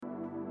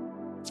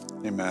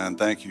Amen.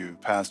 Thank you,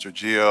 Pastor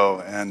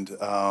Gio. And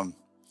I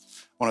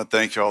want to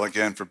thank you all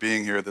again for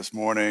being here this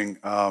morning.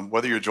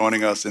 Whether you're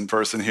joining us in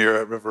person here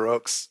at River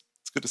Oaks,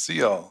 it's good to see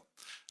y'all.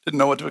 Didn't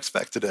know what to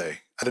expect today.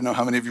 I didn't know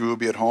how many of you would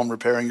be at home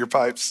repairing your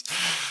pipes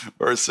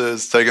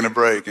versus taking a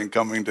break and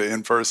coming to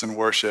in-person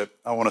worship.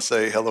 I want to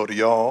say hello to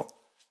y'all.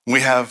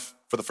 We have,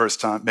 for the first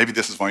time, maybe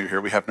this is why you're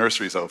here, we have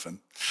nurseries open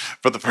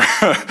for the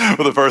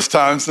first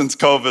time since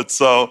COVID,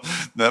 so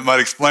that might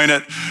explain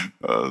it.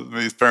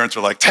 These parents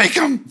are like, take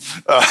them,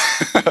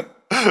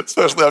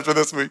 especially after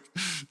this week.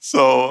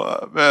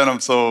 So, man, I'm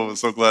so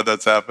glad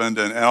that's happened.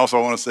 And also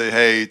I want to say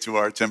hey to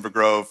our Timber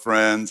Grove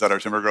friends at our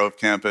Timber Grove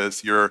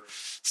campus. You're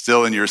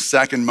still in your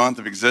second month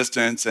of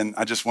existence, and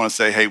I just want to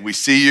say, hey, we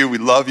see you, we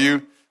love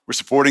you, we're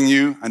supporting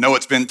you. I know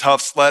it's been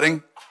tough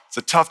sledding. It's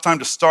a tough time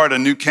to start a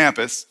new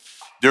campus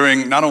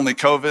during not only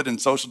COVID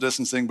and social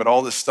distancing, but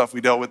all this stuff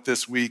we dealt with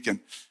this week. And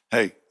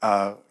hey,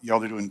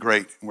 y'all are doing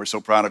great, and we're so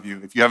proud of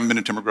you. If you haven't been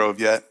to Timber Grove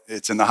yet,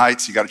 it's in the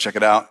Heights. You got to check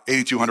it out.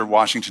 8200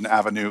 Washington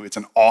Avenue. It's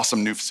an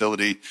awesome new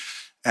facility,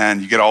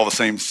 and you get all the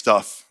same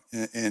stuff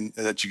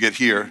that you get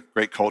here,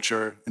 great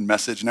culture and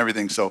message and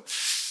everything. So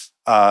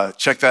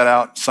check that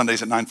out,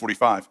 Sundays at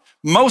 9:45.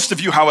 Most of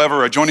you,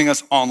 however, are joining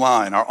us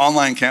online. Our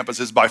online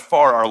campus is by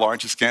far our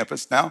largest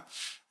campus now.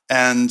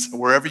 And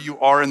wherever you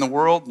are in the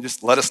world,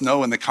 just let us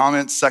know in the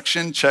comments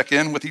section, check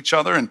in with each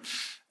other.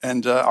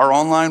 And our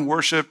online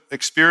worship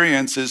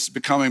experience is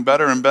becoming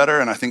better and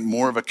better, and I think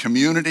more of a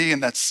community.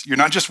 And that's, you're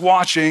not just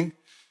watching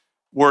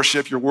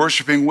worship, you're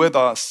worshiping with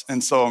us.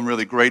 And so I'm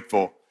really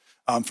grateful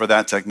for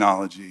that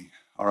technology.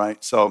 All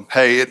right, so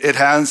hey, it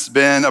has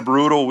been a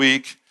brutal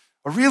week,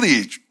 a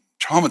really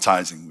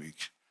traumatizing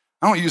week.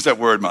 I don't use that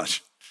word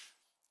much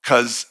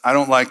because I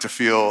don't like to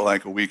feel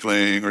like a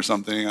weakling or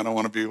something. I don't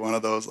want to be one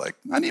of those like,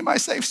 I need my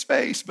safe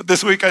space. But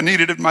this week I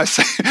needed my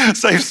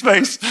safe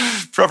space,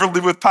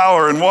 preferably with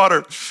power and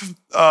water.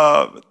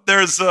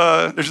 There's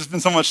just been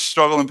so much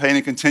struggle and pain,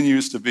 and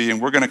continues to be, and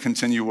we're going to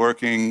continue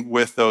working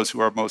with those who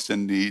are most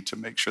in need to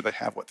make sure they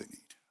have what they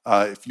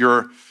need. If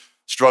you're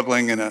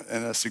struggling in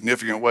a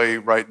significant way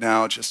right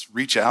now, just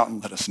reach out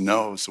and let us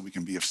know so we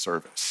can be of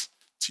service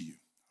to you,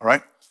 all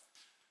right?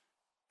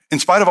 In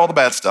spite of all the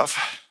bad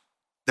stuff,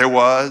 there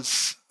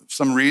was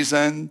some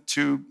reason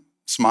to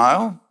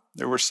smile.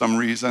 There were some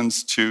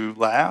reasons to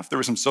laugh. There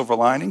were some silver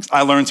linings.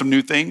 I learned some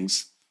new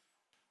things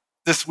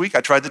this week.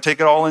 I tried to take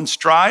it all in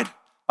stride.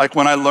 Like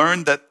when I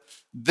learned that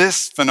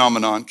this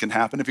phenomenon can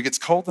happen. If it gets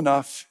cold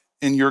enough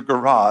in your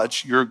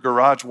garage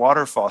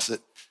water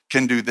faucet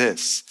can do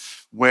this,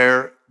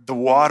 where the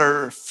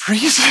water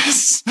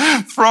freezes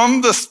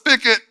from the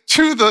spigot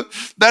to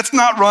that's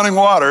not running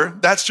water.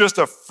 That's just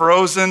a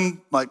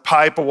frozen like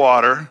pipe of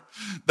water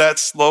that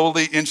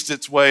slowly inched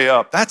its way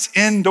up. That's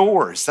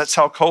indoors. That's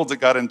how cold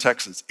it got in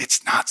Texas.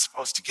 It's not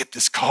supposed to get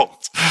this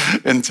cold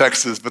in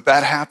Texas, but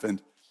that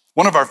happened.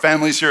 One of our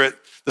families here at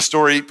The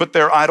Story put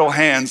their idle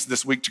hands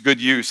this week to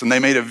good use, and they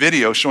made a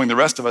video showing the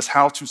rest of us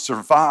how to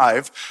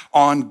survive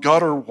on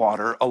gutter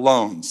water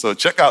alone. So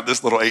check out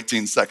this little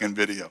 18-second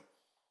video.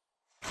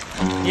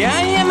 Yeah,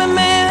 I am a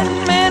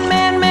man,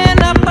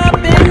 up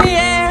in the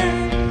air.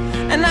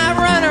 And I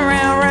run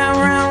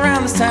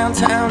around this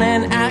town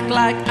and act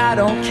like I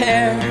don't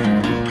care.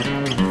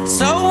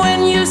 So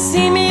when you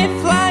see me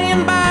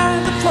flying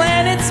by the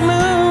planet's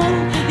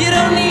moon, you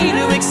don't need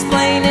to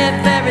explain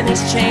if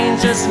everything's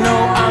changed, just know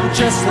I'm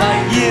just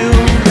like you.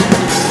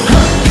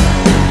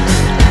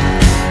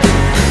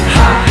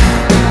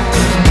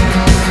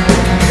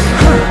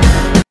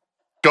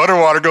 Gutter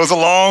water goes a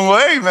long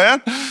way,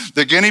 man.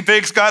 The guinea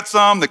pigs got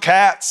some, the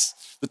cats,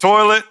 the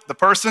toilet, the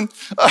person.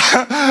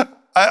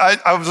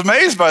 I was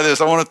amazed by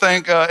this. I want to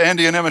thank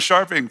Andy and Emma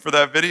Sharping for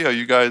that video.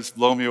 You guys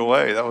blow me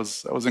away. That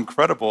was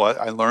incredible.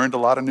 I learned a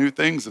lot of new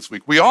things this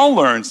week. We all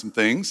learned some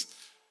things,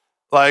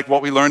 like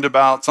what we learned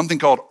about something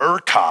called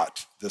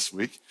ERCOT this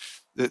week.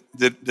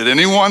 Did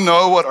anyone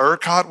know what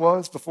ERCOT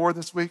was before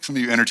this week? Some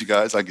of you energy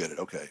guys, I get it.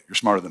 Okay, you're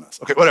smarter than us.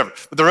 Okay, whatever.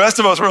 But the rest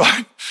of us were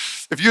like,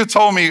 if you had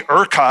told me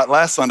ERCOT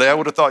last Sunday, I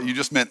would have thought you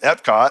just meant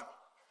Epcot,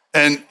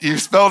 and you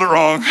spelled it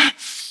wrong.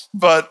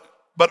 But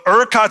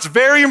ERCOT's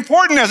very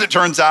important, as it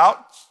turns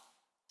out,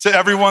 to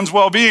everyone's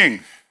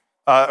well-being.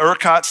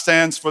 ERCOT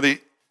stands for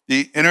the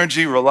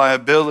Energy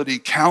Reliability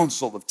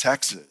Council of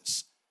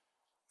Texas.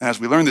 And as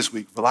we learned this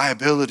week,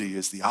 reliability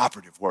is the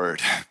operative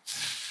word.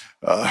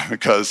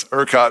 Because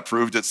ERCOT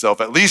proved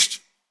itself, at least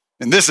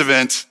in this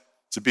event,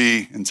 to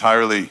be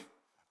entirely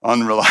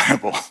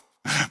unreliable,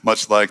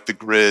 much like the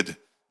grid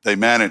they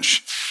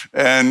manage.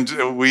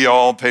 And we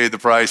all paid the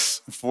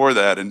price for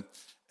that. And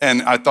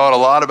I thought a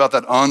lot about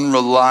that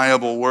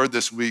unreliable word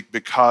this week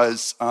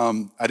because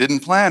I didn't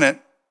plan it.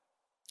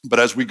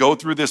 But as we go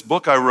through this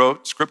book I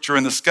wrote, Scripture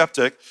and the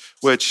Skeptic,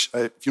 which,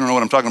 if you don't know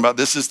what I'm talking about,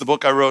 this is the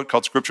book I wrote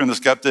called Scripture and the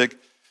Skeptic.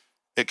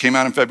 It came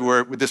out in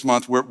February this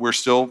month. We're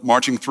still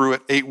marching through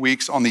it, 8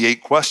 weeks on the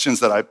 8 questions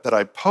that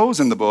I pose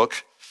in the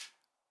book.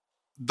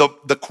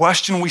 The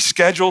question we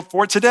scheduled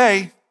for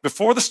today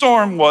before the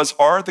storm was,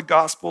 are the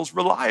Gospels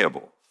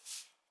reliable?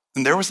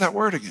 And there was that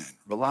word again,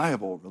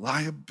 reliable,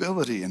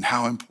 reliability, and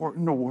how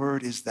important a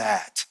word is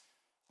that?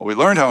 Well, we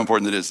learned how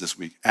important it is this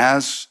week.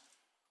 As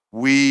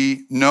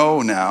we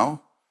know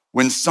now,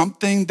 when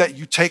something that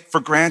you take for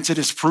granted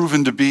is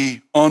proven to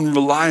be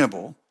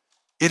unreliable,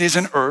 it is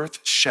an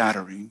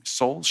earth-shattering,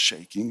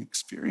 soul-shaking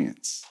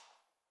experience.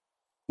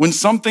 When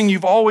something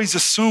you've always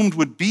assumed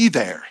would be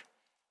there,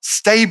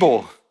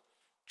 stable,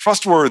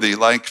 trustworthy,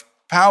 like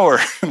power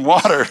and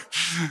water,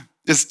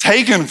 is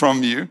taken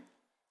from you,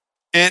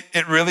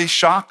 it really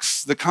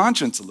shocks the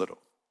conscience a little.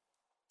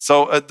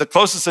 So the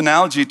closest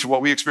analogy to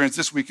what we experienced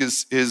this week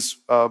is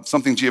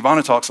something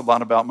Giovanna talks a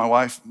lot about. My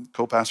wife,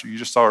 co-pastor, you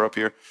just saw her up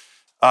here.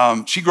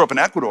 She grew up in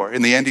Ecuador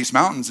in the Andes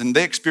Mountains, and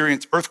they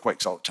experience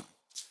earthquakes all the time.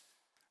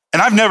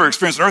 And I've never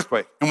experienced an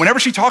earthquake. And whenever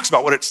she talks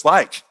about what it's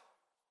like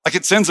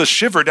it sends a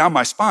shiver down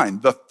my spine.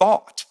 The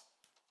thought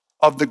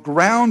of the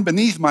ground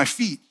beneath my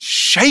feet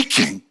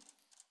shaking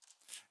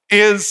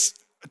is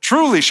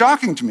truly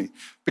shocking to me,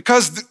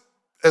 because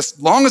as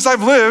long as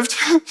I've lived,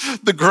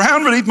 the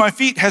ground beneath my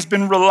feet has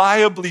been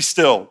reliably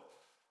still.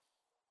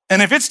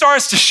 And if it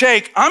starts to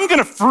shake, I'm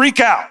gonna freak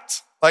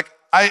out. Like,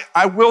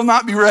 I will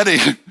not be ready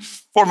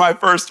for my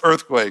first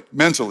earthquake,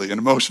 mentally and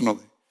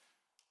emotionally,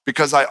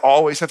 because I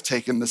always have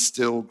taken the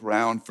still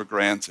ground for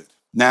granted.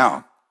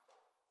 Now,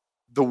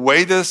 the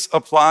way this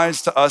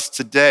applies to us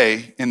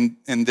today in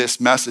this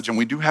message, and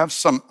we do have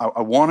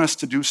I want us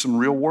to do some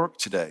real work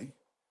today.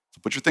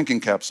 So put your thinking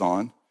caps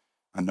on.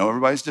 I know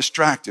everybody's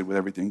distracted with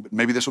everything, but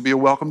maybe this will be a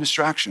welcome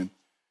distraction.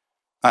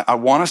 I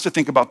want us to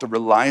think about the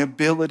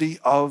reliability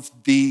of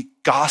the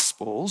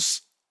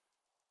Gospels,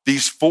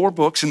 these 4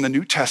 books in the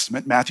New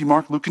Testament, Matthew,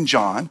 Mark, Luke, and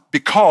John,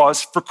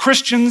 because for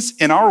Christians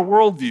in our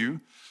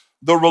worldview,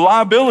 the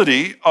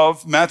reliability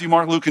of Matthew,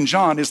 Mark, Luke, and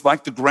John is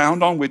like the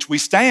ground on which we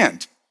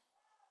stand.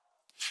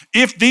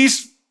 If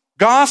these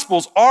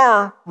Gospels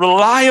are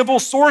reliable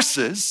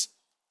sources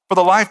for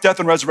the life, death,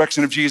 and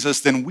resurrection of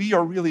Jesus, then we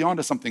are really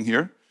onto something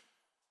here.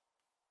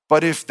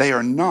 But if they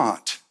are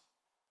not,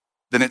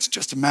 then it's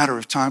just a matter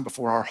of time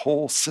before our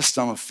whole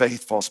system of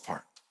faith falls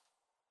apart.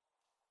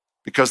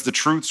 Because the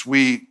truths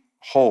we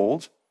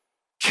hold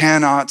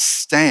cannot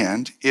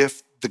stand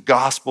if the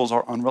Gospels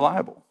are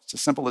unreliable. It's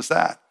as simple as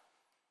that.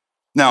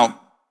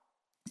 Now,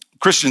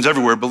 Christians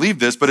everywhere believe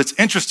this, but it's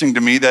interesting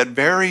to me that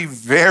very,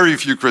 very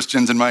few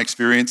Christians, in my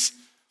experience,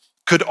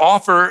 could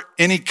offer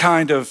any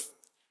kind of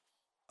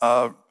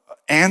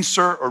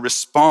answer or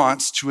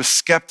response to a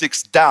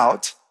skeptic's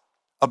doubt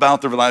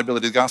about the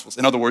reliability of the Gospels.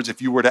 In other words, if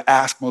you were to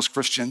ask most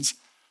Christians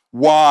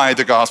why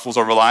the Gospels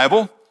are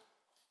reliable,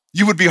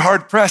 you would be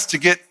hard-pressed to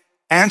get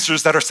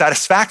answers that are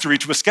satisfactory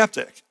to a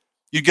skeptic.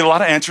 You'd get a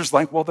lot of answers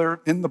like, well,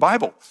 they're in the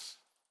Bible.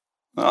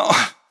 Well,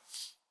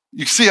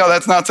 you see how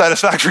that's not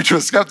satisfactory to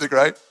a skeptic,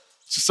 right?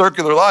 It's just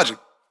circular logic.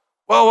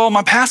 Well,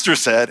 my pastor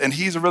said, and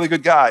he's a really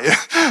good guy.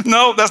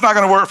 No, that's not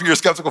going to work for your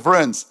skeptical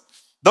friends.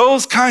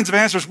 Those kinds of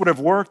answers would have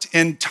worked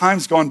in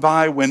times gone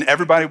by when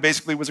everybody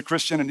basically was a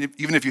Christian, and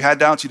even if you had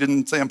doubts, you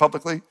didn't say them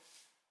publicly.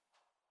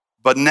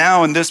 But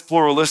now in this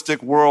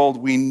pluralistic world,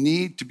 we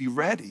need to be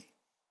ready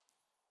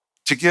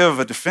to give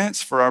a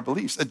defense for our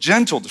beliefs, a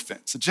gentle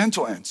defense, a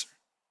gentle answer,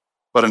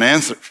 but an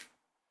answer.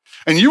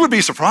 And you would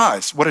be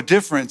surprised what a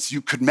difference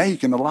you could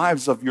make in the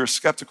lives of your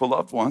skeptical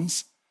loved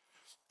ones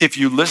if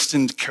you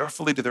listened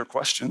carefully to their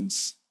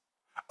questions,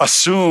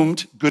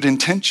 assumed good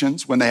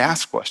intentions when they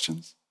asked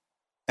questions,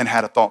 and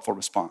had a thoughtful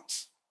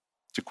response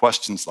to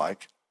questions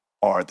like,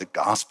 are the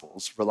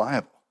Gospels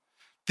reliable?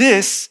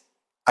 This,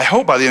 I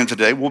hope by the end of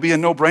today, will be a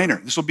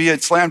no-brainer. This will be a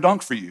slam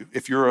dunk for you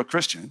if you're a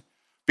Christian,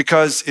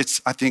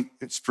 because I think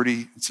it's a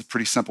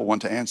pretty simple one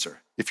to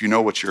answer if you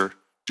know what you're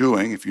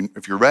doing,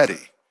 if you're ready.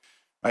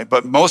 Right?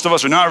 But most of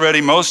us are not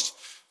ready. Most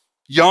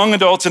young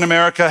adults in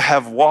America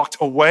have walked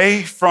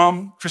away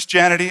from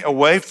Christianity,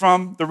 away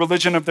from the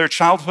religion of their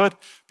childhood,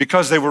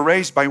 because they were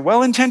raised by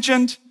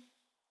well-intentioned,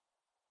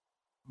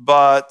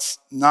 but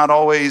not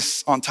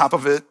always on top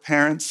of it,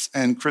 parents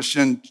and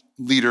Christian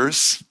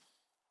leaders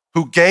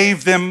who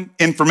gave them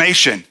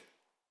information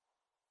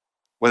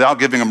without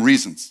giving them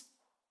reasons.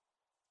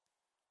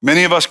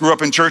 Many of us grew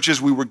up in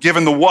churches, we were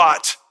given the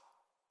what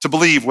to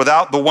believe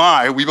without the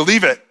why we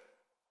believe it.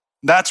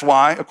 That's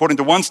why, according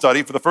to one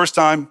study, for the first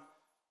time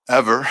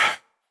ever,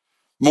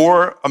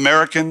 more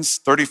Americans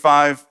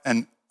 35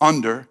 and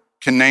under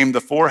can name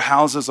the 4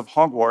 houses of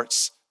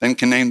Hogwarts than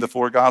can name the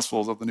 4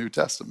 Gospels of the New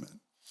Testament.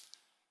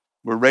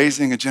 We're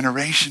raising a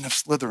generation of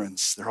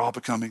Slytherins. They're all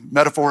becoming,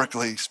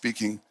 metaphorically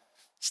speaking,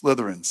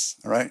 Slytherins,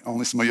 all right?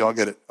 Only some of y'all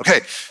get it.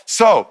 Okay,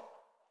 so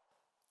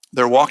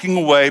they're walking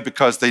away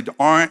because they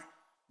aren't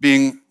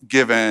being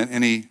given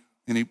any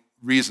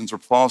reasons or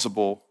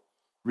plausible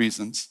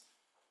reasons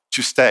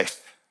to stay.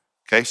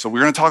 Okay, so we're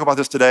gonna talk about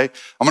this today.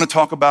 I'm gonna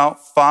talk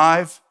about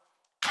 5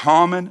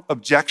 common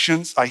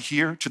objections I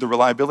hear to the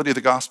reliability of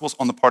the Gospels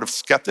on the part of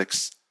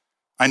skeptics.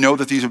 I know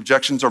that these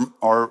objections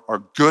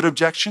are good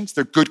objections.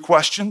 They're good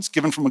questions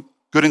given from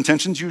good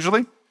intentions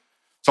usually.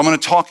 So I'm gonna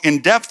talk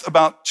in depth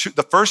about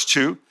the first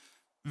 2,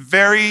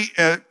 very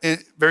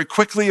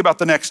quickly about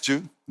the next 2,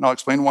 and I'll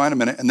explain why in a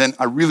minute, and then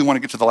I really wanna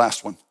get to the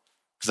last one.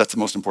 because that's the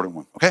most important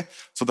one, okay?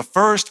 So the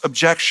first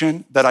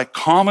objection that I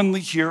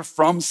commonly hear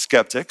from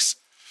skeptics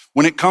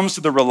when it comes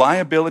to the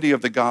reliability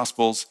of the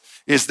Gospels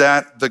is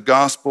that the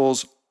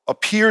Gospels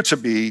appear to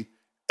be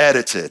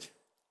edited.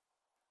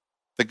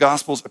 The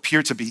Gospels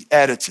appear to be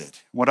edited.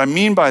 What I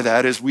mean by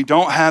that is we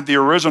don't have the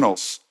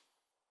originals.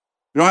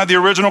 We don't have the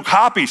original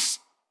copies.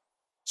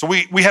 So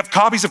we have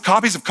copies of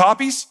copies of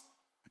copies.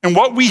 And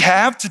what we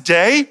have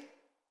today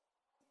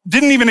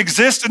didn't even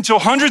exist until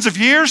hundreds of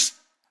years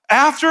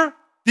after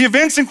the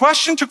events in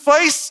question took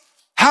place.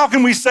 How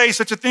can we say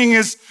such a thing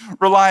is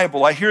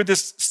reliable? I hear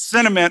this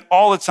sentiment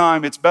all the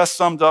time. It's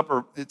summed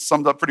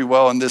up pretty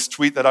well in this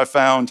tweet that I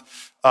found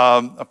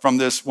from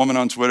this woman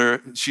on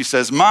Twitter. She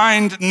says,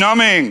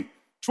 mind-numbing,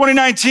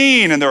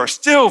 2019, and there are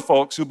still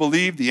folks who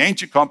believe the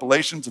ancient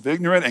compilations of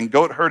ignorant and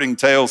goat-herding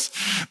tales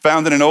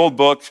found in an old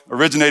book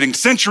originating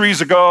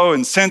centuries ago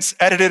and since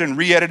edited and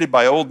re-edited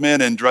by old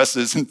men in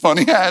dresses and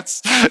funny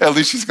hats. At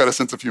least she's got a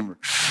sense of humor.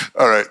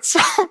 All right,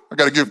 so I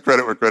got to give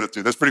credit where credit's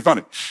due. That's pretty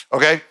funny,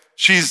 okay?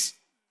 She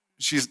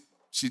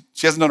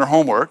hasn't done her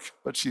homework,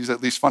 but she's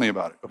at least funny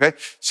about it, okay?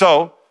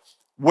 So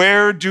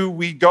where do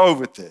we go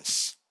with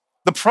this?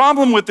 The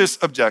problem with this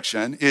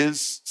objection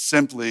is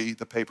simply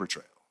the paper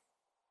trail.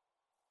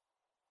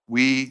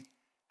 We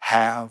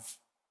have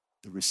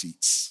the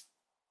receipts,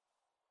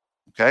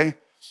 okay?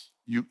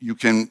 You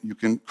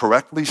can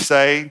correctly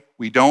say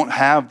we don't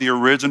have the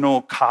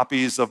original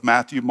copies of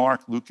Matthew,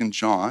 Mark, Luke, and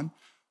John,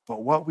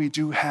 but what we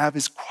do have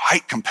is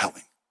quite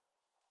compelling.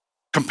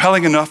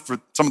 Compelling enough for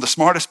some of the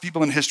smartest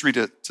people in history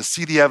to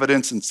see the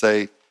evidence and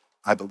say,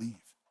 I believe.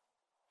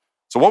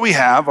 So what we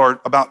have are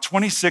about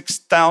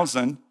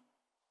 26,000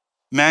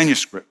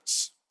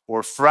 manuscripts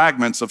or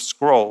fragments of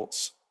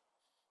scrolls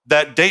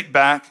that date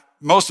back,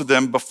 most of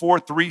them before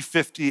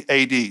 350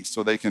 AD,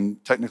 so they can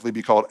technically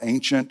be called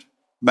ancient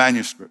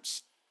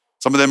manuscripts.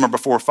 Some of them are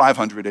before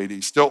 500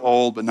 AD, still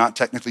old, but not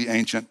technically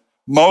ancient.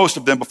 Most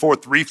of them before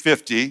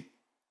 350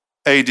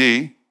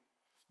 AD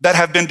that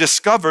have been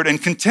discovered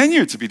and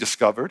continue to be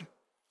discovered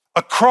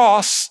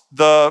across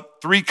the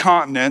three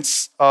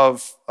continents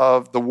of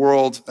the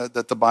world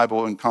that the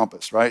Bible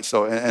encompassed, right?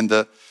 So, and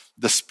the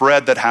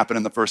spread that happened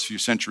in the first few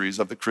centuries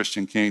of the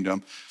Christian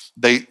kingdom,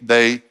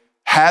 they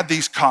had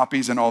these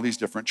copies in all these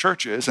different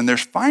churches, and they're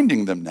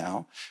finding them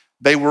now.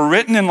 They were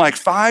written in like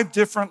 5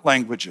 different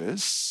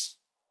languages,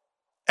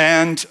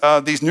 and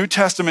these New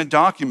Testament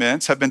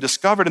documents have been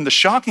discovered, and the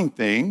shocking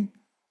thing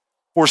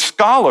for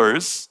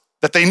scholars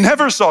that they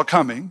never saw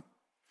coming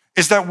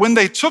is that when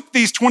they took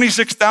these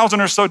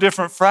 26,000 or so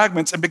different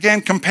fragments and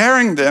began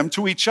comparing them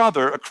to each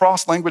other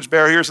across language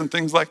barriers and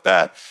things like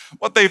that,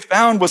 what they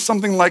found was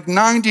something like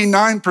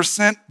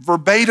 99%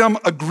 verbatim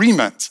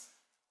agreement,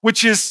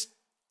 which is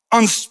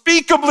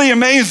unspeakably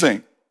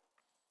amazing.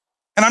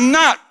 And I'm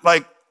not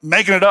like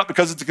making it up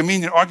because it's a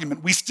convenient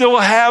argument. We still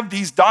have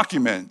these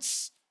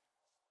documents.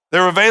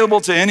 They're available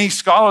to any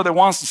scholar that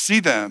wants to see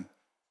them.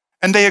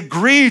 And they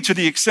agree to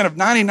the extent of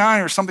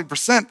 99 or something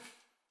percent.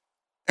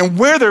 And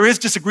where there is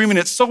disagreement,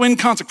 it's so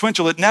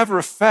inconsequential, it never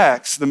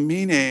affects the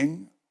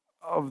meaning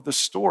of the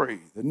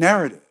story. The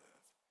narrative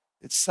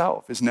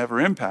itself is never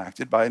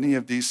impacted by any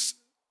of these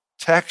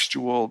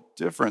textual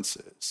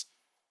differences.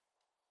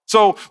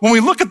 So when we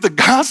look at the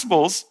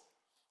Gospels,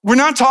 we're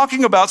not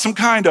talking about some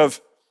kind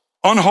of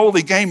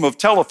unholy game of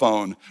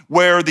telephone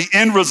where the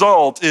end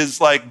result is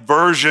like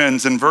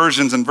versions and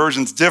versions and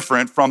versions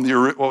different from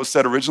what was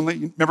said originally.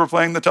 You remember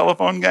playing the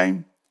telephone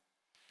game?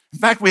 In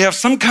fact, we have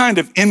some kind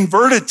of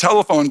inverted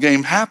telephone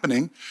game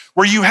happening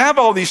where you have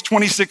all these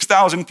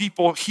 26,000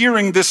 people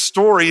hearing this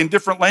story in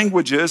different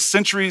languages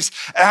centuries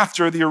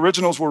after the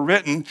originals were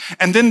written,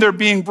 and then they're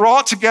being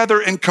brought together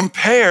and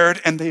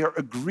compared, and they are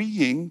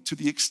agreeing to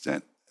the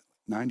extent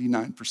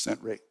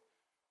 99% rate.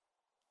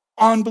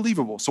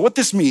 Unbelievable. So what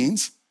this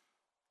means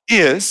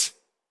is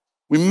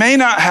we may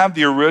not have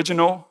the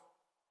original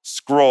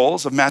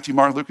scrolls of Matthew,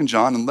 Mark, Luke, and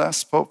John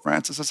unless Pope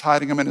Francis is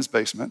hiding them in his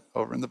basement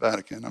over in the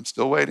Vatican. I'm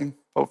still waiting.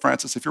 Pope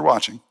Francis, if you're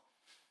watching,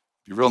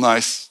 it'd be real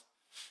nice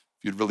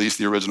if you'd release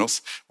the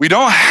originals. We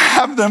don't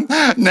have them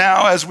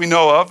now as we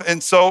know of.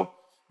 And so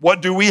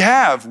what do we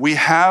have? We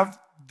have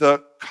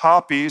the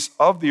copies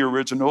of the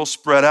originals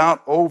spread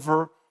out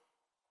over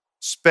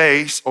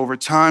space, over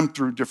time,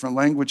 through different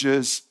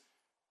languages,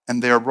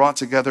 and they are brought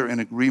together in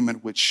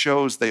agreement, which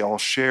shows they all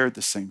shared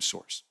the same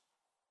source.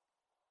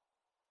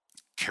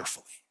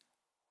 Carefully.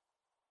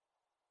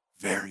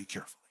 Very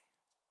carefully.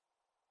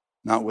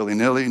 Not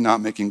willy-nilly,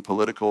 not making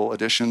political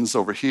additions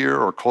over here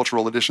or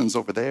cultural additions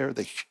over there.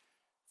 They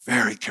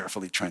very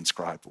carefully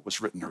transcribed what was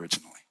written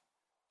originally.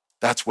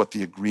 That's what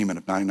the agreement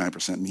of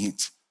 99%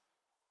 means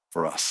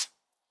for us.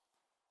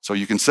 So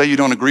you can say you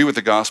don't agree with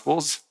the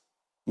Gospels,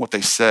 what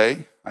they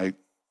say. I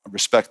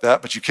respect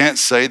that, but you can't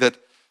say that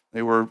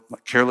they were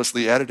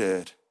carelessly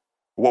edited.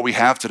 What we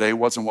have today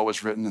wasn't what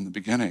was written in the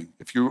beginning.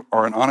 If you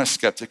are an honest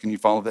skeptic and you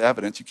follow the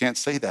evidence, you can't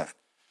say that.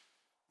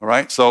 All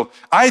right? So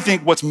I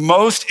think what's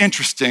most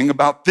interesting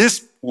about this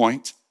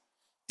point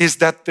is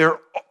that there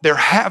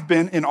have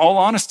been, in all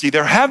honesty,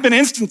 there have been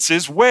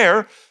instances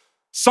where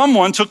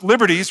someone took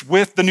liberties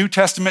with the New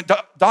Testament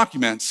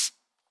documents.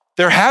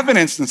 There have been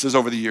instances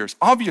over the years.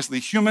 Obviously,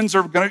 humans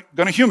are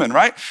gonna human,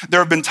 right? There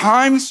have been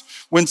times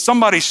when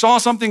somebody saw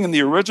something in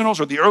the originals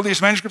or the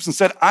earliest manuscripts and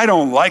said, I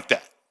don't like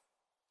that.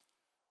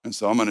 And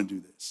so I'm gonna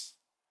do this.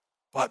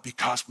 But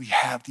because we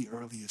have the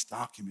earliest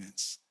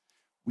documents,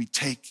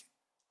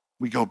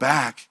 we go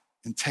back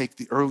and take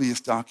the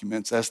earliest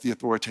documents as the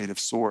authoritative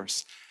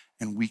source,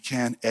 and we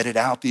can edit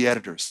out the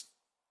editors.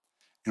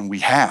 And we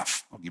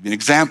have. I'll give you an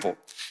example.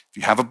 If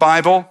you have a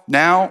Bible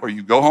now, or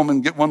you go home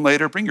and get one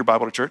later, bring your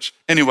Bible to church.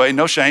 Anyway,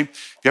 no shame.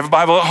 If you have a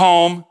Bible at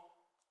home,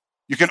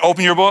 you can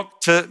open your book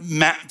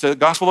to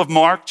Gospel of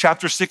Mark,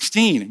 chapter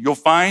 16. You'll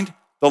find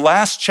the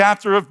last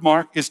chapter of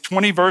Mark is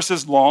 20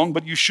 verses long,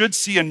 but you should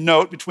see a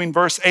note between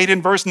verse 8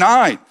 and verse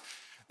 9.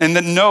 And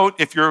the note,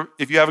 if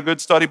you have a good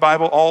study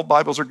Bible, all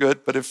Bibles are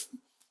good, but if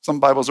some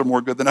Bibles are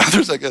more good than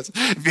others, I guess.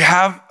 If you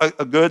have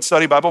a good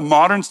study Bible,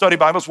 modern study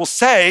Bibles will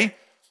say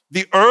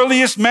the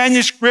earliest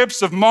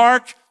manuscripts of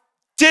Mark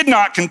did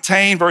not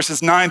contain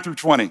verses 9 through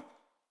 20.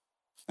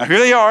 Now here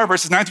they are,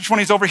 verses 9 through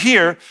 20 is over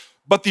here,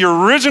 but the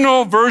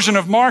original version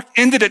of Mark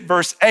ended at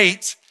verse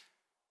 8,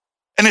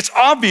 and it's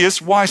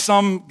obvious why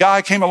some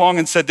guy came along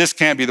and said, this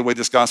can't be the way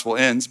this gospel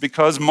ends,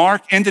 because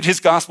Mark ended his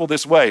gospel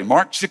this way.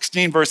 Mark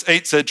 16, verse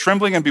 8 said,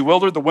 trembling and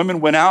bewildered, the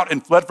women went out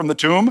and fled from the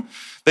tomb.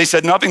 They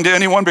said nothing to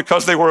anyone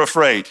because they were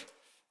afraid.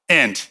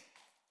 End.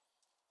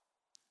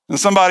 And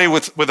somebody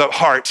with a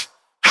heart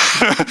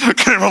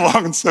came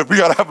along and said, we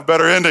got to have a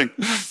better ending.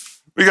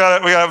 We got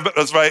to,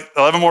 let's write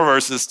 11 more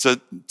verses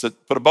to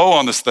put a bow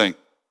on this thing,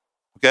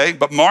 okay?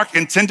 But Mark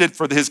intended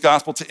for his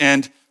gospel to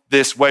end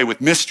this way,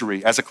 with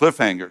mystery as a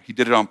cliffhanger. He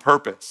did it on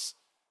purpose,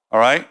 all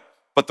right?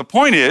 But the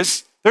point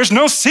is, there's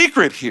no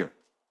secret here.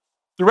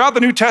 Throughout the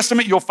New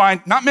Testament, you'll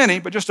find not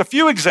many, but just a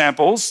few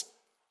examples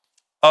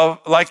of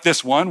like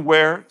this one,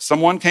 where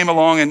someone came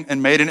along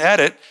and made an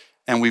edit,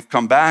 and we've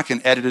come back and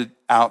edited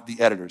out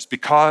the editors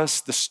because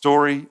the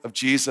story of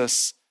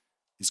Jesus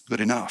is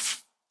good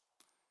enough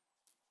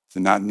to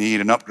not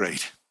need an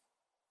upgrade.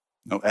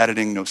 No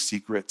editing, no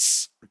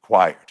secrets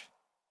required,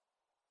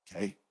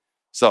 okay?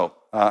 So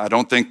I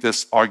don't think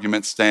this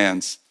argument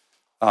stands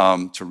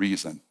to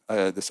reason,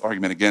 this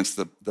argument against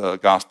the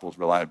gospel's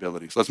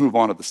reliability. So let's move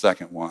on to the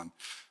second one.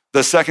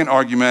 The second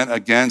argument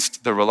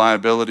against the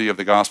reliability of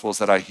the gospels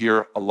that I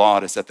hear a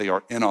lot is that they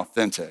are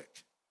inauthentic.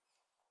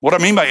 What I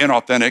mean by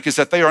inauthentic is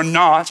that they are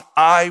not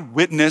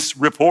eyewitness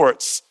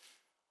reports.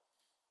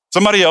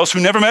 Somebody else who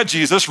never met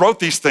Jesus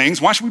wrote these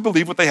things. Why should we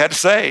believe what they had to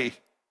say?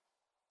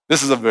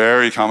 This is a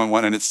very common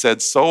one, and it's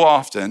said so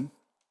often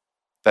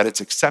that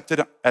it's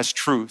accepted as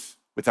truth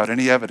without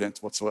any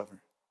evidence whatsoever.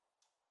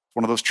 It's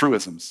one of those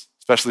truisms,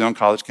 especially on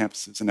college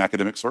campuses and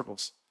academic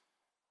circles.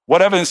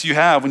 What evidence do you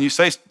have when you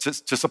say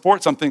to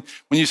support something,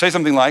 when you say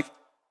something like,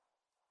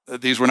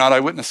 these were not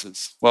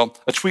eyewitnesses? Well,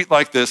 a tweet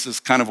like this is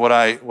kind of what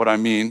I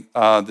mean.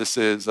 This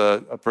is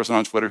a person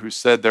on Twitter who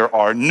said there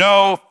are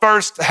no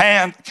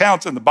first-hand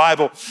accounts in the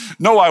Bible.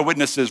 No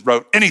eyewitnesses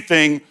wrote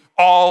anything,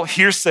 all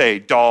hearsay,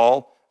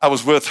 doll. I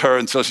was with her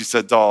until she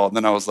said doll, and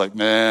then I was like,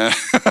 man,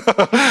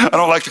 I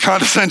don't like the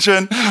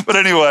condescension. But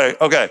anyway,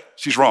 okay,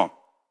 she's wrong.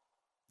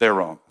 They're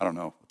wrong. I don't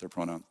know what their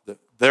pronouns.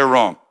 They're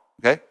wrong,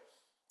 okay?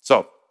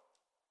 So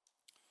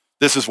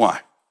this is why,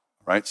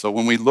 right? So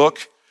when we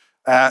look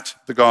at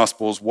the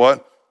Gospels,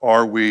 what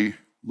are we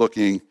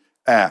looking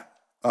at?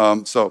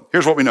 So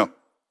here's what we know.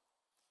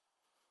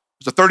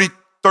 There's a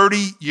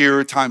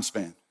 30-year time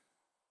span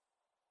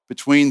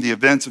between the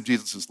events of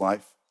Jesus'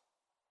 life,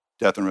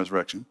 death, and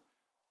resurrection,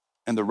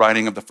 and the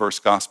writing of the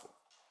first gospel.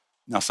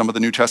 Now, some of the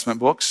New Testament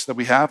books that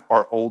we have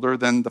are older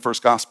than the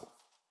first gospel.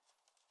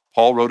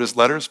 Paul wrote his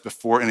letters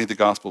before any of the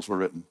gospels were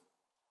written,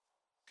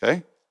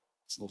 okay?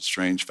 It's a little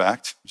strange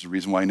fact. There's a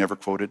reason why he never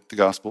quoted the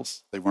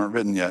gospels. They weren't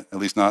written yet, at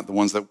least not the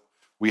ones that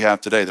we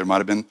have today. There might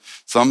have been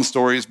some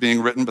stories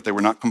being written, but they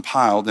were not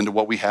compiled into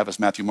what we have as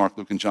Matthew, Mark,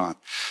 Luke, and John.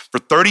 For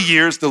 30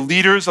 years, the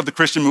leaders of the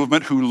Christian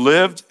movement who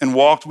lived and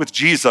walked with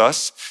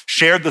Jesus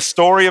shared the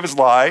story of his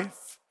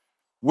life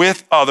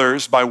with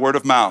others by word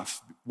of mouth.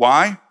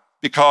 Why?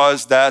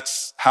 Because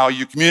that's how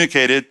you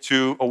communicated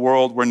to a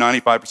world where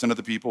 95% of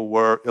the people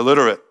were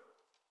illiterate.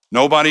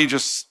 Nobody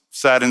just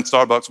sat in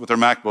Starbucks with their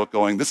MacBook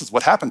going, this is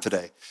what happened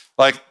today.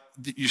 Like,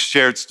 you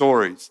shared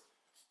stories.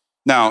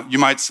 Now, you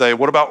might say,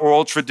 what about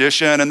oral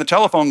tradition and the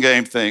telephone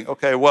game thing?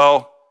 Okay,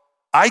 well,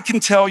 I can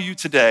tell you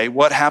today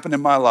what happened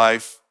in my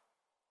life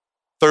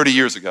 30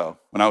 years ago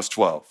when I was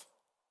 12.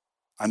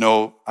 I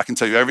know I can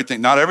tell you everything,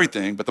 not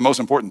everything, but the most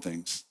important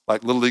things,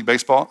 like Little League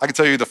Baseball. I can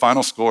tell you the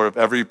final score of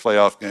every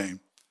playoff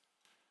game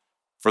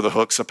for the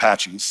Hooks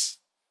Apaches,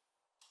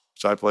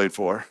 which I played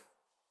for,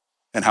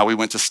 and how we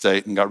went to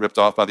state and got ripped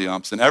off by the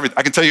umps and everything.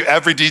 I can tell you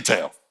every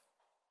detail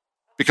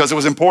because it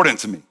was important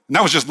to me. And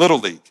that was just Little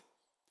League.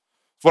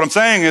 What I'm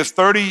saying is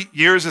 30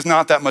 years is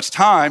not that much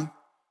time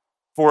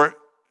for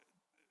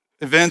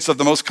events of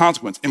the most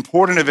consequence,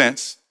 important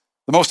events,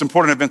 the most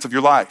important events of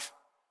your life.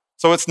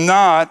 So it's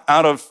not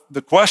out of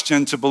the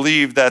question to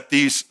believe that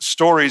these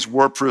stories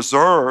were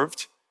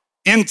preserved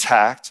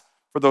intact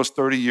for those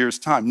 30 years'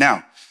 time.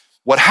 Now,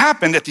 what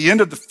happened at the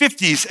end of the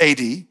 50s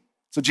AD,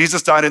 so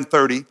Jesus died in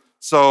 30,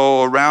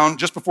 so around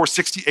just before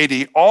 60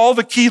 AD, all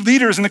the key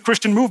leaders in the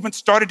Christian movement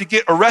started to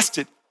get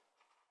arrested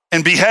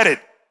and beheaded.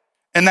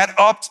 And that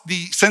upped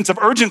the sense of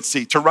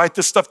urgency to write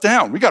this stuff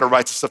down. We got to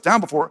write this stuff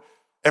down before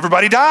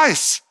everybody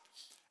dies.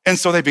 And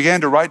so they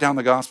began to write down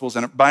the Gospels.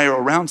 And by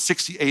around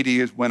 60 AD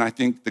is when I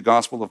think the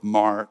Gospel of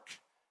Mark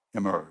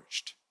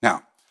emerged.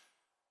 Now,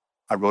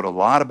 I wrote a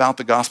lot about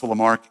the Gospel of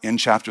Mark in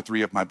chapter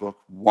 3 of my book.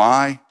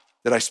 Why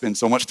did I spend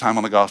so much time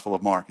on the Gospel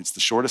of Mark? It's the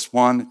shortest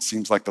one. It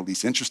seems like the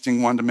least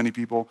interesting one to many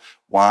people.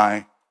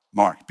 Why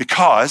Mark?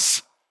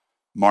 Because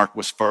Mark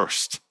was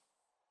first.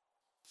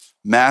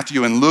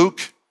 Matthew and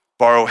Luke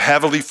borrow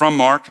heavily from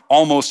Mark.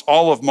 Almost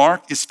all of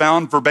Mark is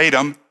found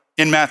verbatim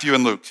in Matthew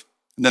and Luke.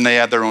 And then they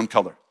add their own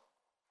color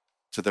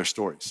to their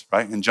stories,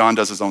 right? And John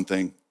does his own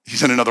thing.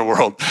 He's in another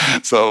world,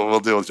 so we'll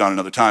deal with John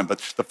another time. But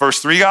the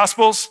first three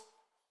Gospels,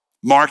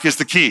 Mark is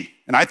the key.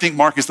 And I think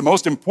Mark is the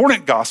most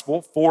important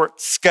gospel for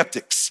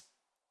skeptics.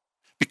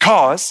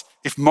 Because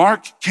if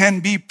Mark can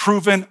be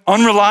proven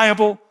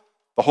unreliable,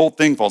 the whole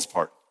thing falls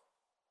apart.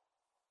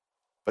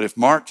 But if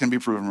Mark can be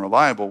proven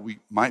reliable, we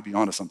might be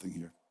onto something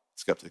here,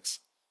 skeptics.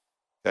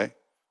 Okay?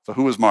 So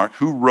who was Mark?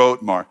 Who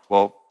wrote Mark?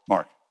 Well,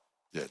 Mark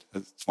did.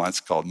 That's why it's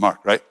called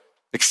Mark, right?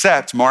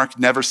 Except Mark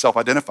never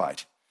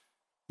self-identified.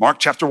 Mark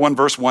chapter 1,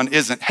 verse 1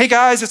 isn't, hey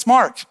guys, it's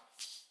Mark.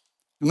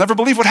 You'll never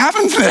believe what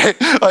happened today.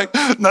 Like,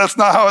 that's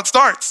not how it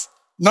starts.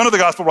 None of the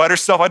gospel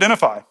writers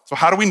self-identify. So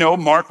how do we know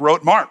Mark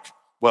wrote Mark?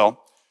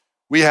 Well,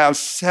 we have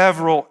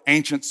several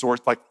ancient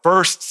sources, like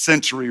first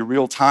century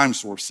real-time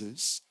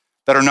sources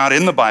that are not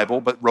in the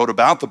Bible, but wrote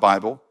about the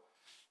Bible,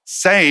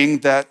 saying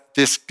that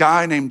this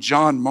guy named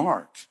John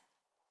Mark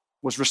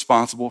was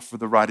responsible for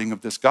the writing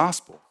of this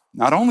gospel.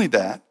 Not only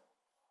that,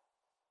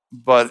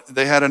 but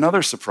they had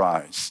another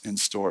surprise in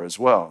store as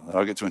well that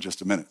I'll get to in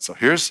just a minute. So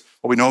here's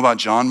what we know about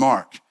John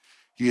Mark.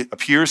 He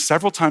appears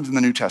several times in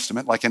the New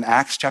Testament, like in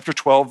Acts chapter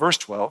 12, verse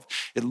 12.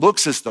 It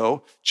looks as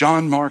though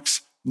John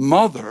Mark's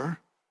mother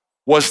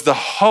was the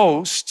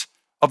host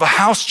of a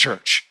house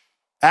church.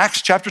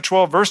 Acts chapter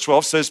 12, verse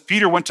 12 says,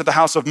 Peter went to the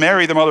house of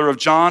Mary, the mother of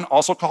John,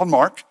 also called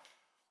Mark,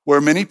 where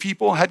many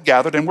people had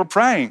gathered and were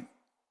praying.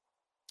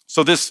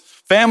 So this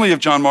family of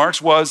John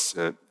Mark's was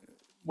a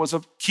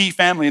key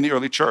family in the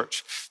early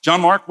church.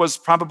 John Mark was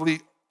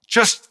probably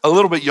just a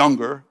little bit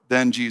younger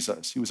than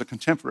Jesus. He was a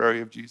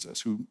contemporary of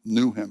Jesus who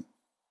knew him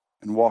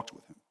and walked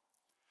with him.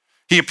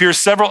 He appears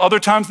several other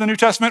times in the New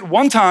Testament.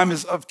 One time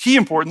is of key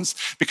importance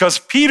because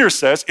Peter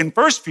says in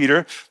 1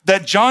 Peter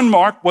that John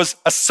Mark was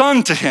a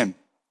son to him.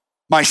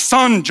 My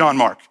son, John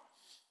Mark.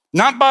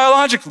 Not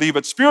biologically,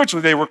 but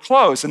spiritually they were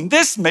close. And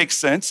this makes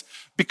sense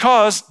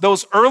because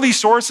those early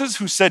sources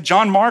who said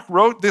John Mark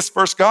wrote this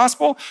first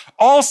gospel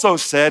also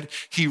said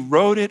he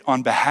wrote it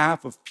on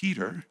behalf of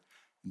Peter,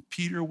 and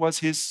Peter was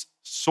his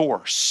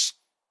source.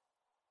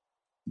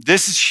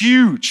 This is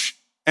huge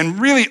and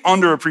really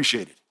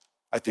underappreciated,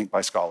 I think,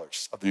 by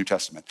scholars of the New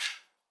Testament.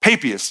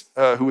 Papias,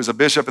 who was a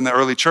bishop in the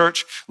early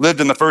church,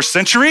 lived in the first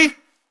century.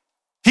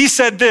 He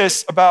said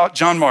this about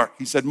John Mark.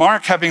 He said,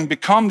 Mark, having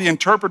become the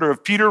interpreter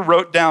of Peter,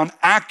 wrote down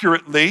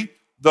accurately,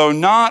 though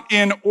not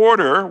in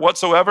order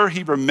whatsoever,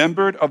 he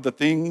remembered of the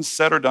things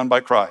said or done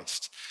by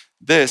Christ.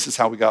 This is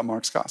how we got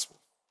Mark's gospel.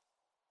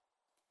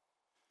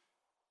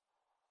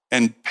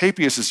 And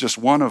Papias is just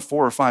one of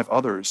 4 or 5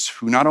 others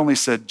who not only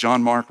said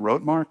John Mark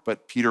wrote Mark,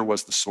 but Peter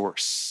was the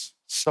source.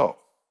 So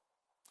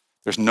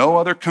there's no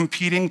other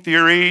competing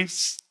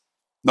theories.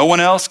 No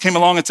one else came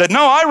along and said,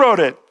 no, I wrote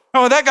it.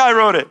 No, that guy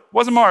wrote it. It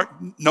wasn't Mark.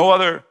 No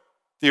other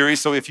theory.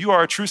 So if you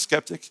are a true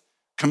skeptic,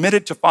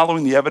 committed to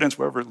following the evidence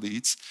wherever it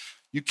leads,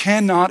 you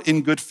cannot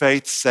in good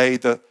faith say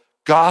the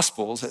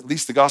Gospels, at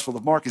least the Gospel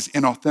of Mark, is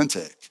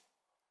inauthentic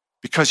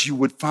because you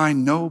would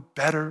find no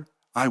better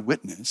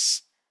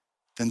eyewitness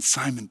than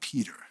Simon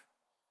Peter,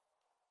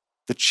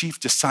 the chief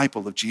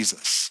disciple of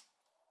Jesus.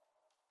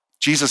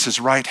 Jesus'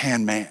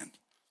 right-hand man,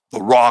 the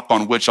rock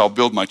on which I'll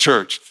build my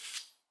church.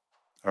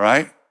 All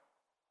right?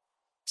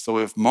 So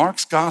if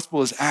Mark's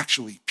gospel is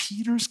actually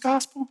Peter's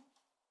gospel,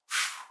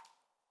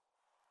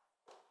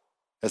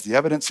 as the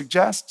evidence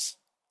suggests,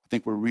 I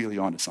think we're really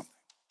onto something.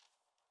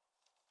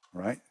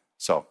 All right?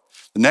 So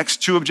the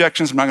next 2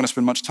 objections I'm not going to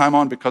spend much time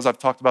on because I've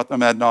talked about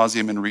them ad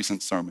nauseum in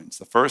recent sermons.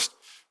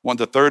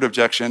 The third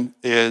objection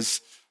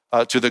is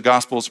to the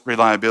gospel's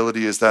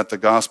reliability is that the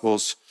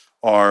gospels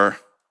are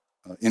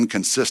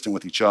inconsistent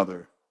with each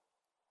other.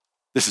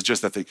 This is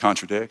just that they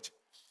contradict.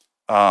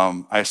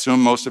 I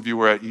assume most of you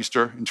were at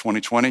Easter in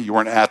 2020. You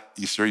weren't at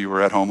Easter, you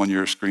were at home on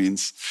your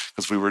screens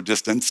because we were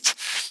distanced.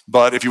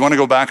 But if you want to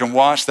go back and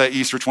watch that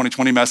Easter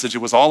 2020 message, it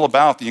was all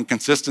about the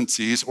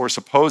inconsistencies or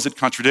supposed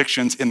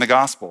contradictions in the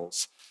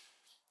Gospels.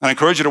 And I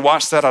encourage you to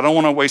watch that. I don't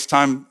want to waste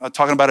time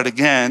talking about it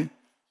again.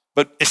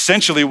 But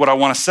essentially what I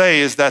want to say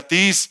is that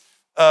these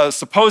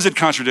supposed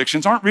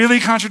contradictions aren't really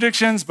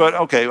contradictions, but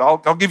okay,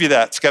 I'll give you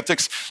that,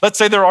 skeptics. Let's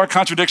say there are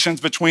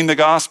contradictions between the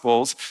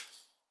Gospels.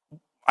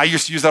 I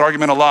used to use that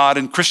argument a lot,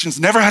 and Christians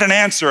never had an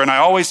answer, and I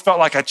always felt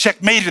like I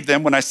checkmated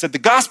them when I said the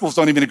Gospels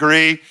don't even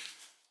agree.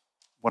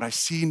 What I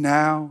see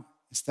now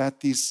is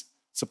that these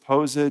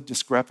supposed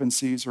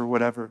discrepancies or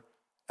whatever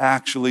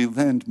actually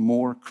lend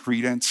more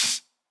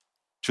credence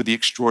to the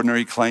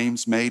extraordinary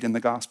claims made in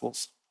the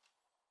Gospels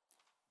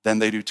than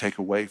they do take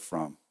away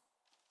from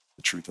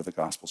the truth of the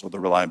Gospels or the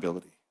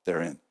reliability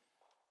therein.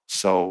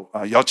 So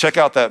y'all check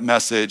out that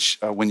message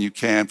when you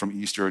can from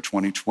Easter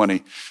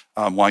 2020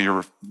 while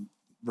you're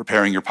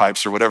repairing your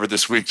pipes or whatever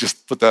this week.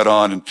 Just put that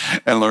on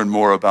and learn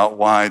more about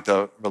why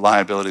the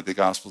reliability of the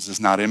Gospels is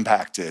not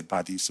impacted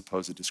by these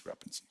supposed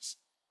discrepancies.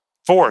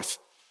 Fourth,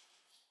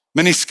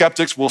 many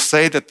skeptics will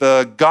say that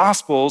the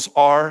Gospels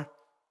are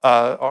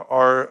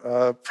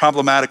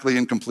problematically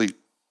incomplete.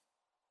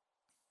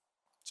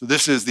 So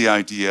this is the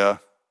idea,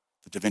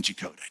 the Da Vinci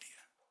Code idea.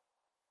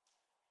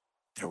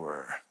 There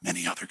were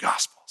many other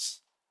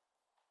Gospels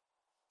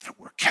that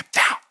were kept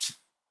out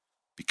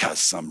because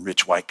some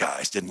rich white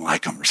guys didn't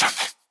like them or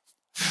something.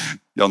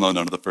 Y'all know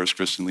none of the first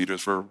Christian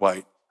leaders were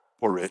white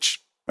or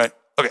rich, right?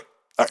 Okay,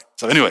 all right.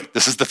 So anyway,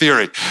 this is the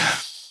theory.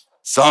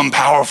 Some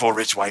powerful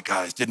rich white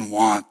guys didn't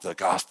want the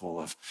gospel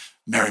of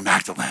Mary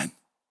Magdalene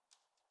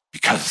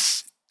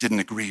because it didn't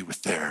agree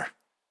with their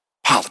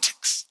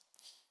politics.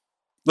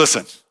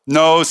 Listen,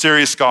 no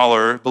serious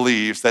scholar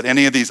believes that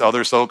any of these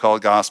other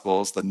so-called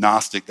gospels, the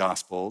Gnostic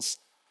gospels,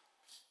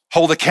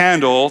 hold a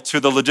candle to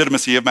the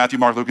legitimacy of Matthew,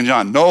 Mark, Luke, and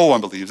John. No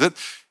one believes it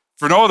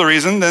for no other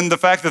reason than the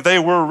fact that they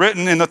were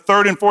written in the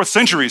 3rd and 4th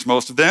centuries,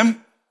 most of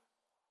them.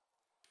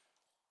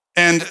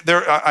 And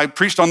I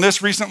preached on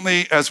this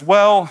recently as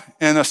well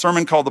in a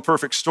sermon called The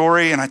Perfect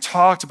Story, and I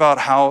talked about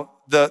how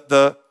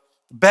the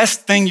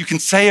best thing you can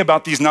say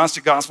about these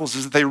Gnostic Gospels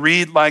is that they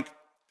read like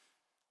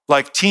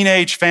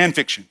teenage fan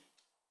fiction.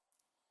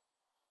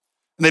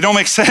 And they don't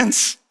make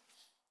sense,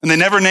 and they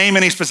never name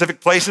any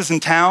specific places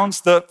and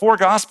towns. The 4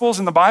 Gospels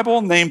in the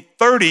Bible name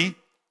 30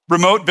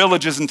 remote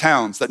villages and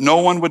towns that no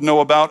one would know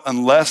about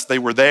unless they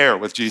were there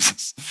with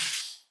Jesus.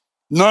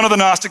 None of the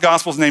Gnostic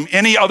Gospels name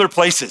any other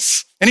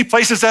places, any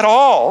places at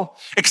all,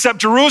 except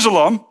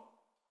Jerusalem.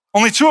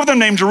 Only 2 of them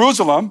name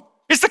Jerusalem.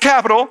 It's the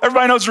capital.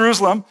 Everybody knows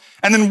Jerusalem.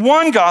 And then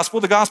one gospel,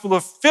 the Gospel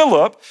of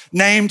Philip,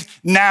 named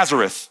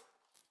Nazareth.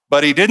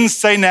 But he didn't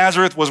say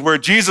Nazareth was where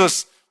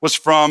Jesus was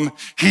from.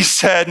 He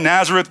said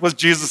Nazareth was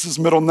Jesus'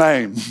 middle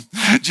name.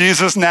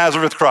 Jesus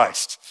Nazareth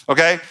Christ.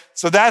 Okay?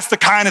 So that's the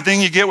kind of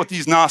thing you get with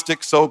these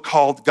Gnostic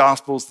so-called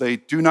Gospels. They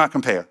do not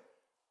compare.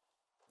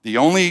 The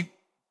only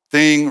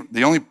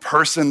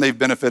person they've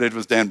benefited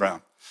was Dan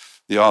Brown,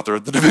 the author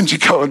of the Da Vinci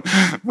Code.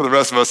 For the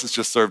rest of us, it's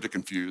just served to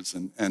confuse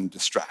and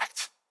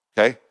distract,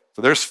 okay?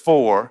 So there's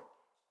 4,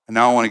 and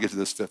now I want to get to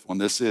this 5th one.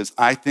 This is,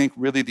 I think,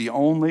 really the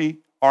only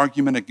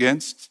argument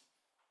against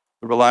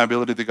the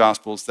reliability of the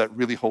Gospels that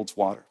really holds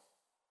water,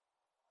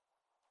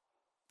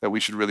 that we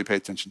should really pay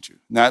attention to.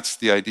 And that's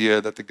the idea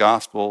that the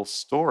Gospel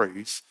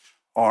stories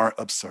are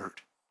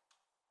absurd.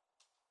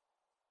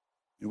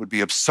 It would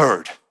be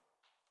absurd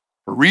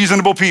for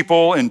reasonable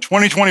people in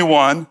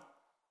 2021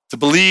 to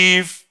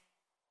believe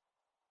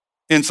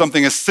in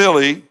something as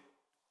silly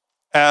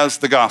as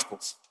the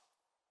Gospels.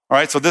 All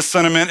right, so this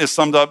sentiment is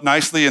summed up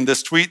nicely in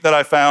this tweet that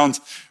I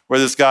found where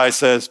this guy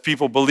says,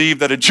 people believe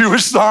that a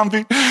Jewish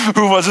zombie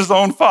who was his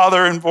own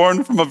father and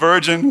born from a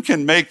virgin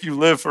can make you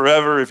live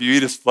forever if you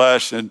eat his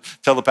flesh, and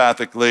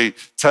telepathically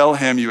tell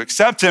him you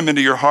accept him into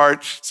your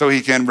heart so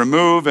he can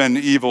remove an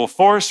evil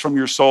force from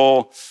your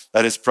soul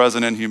that is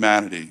present in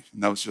humanity.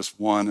 And that was just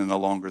one in a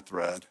longer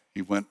thread.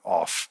 He went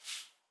off,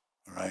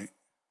 all right?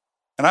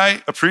 And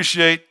I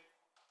appreciate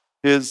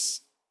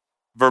his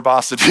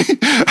verbosity.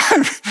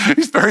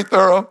 He's very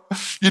thorough.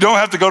 You don't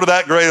have to go to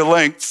that great of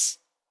lengths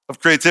of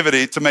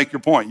creativity to make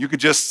your point. You could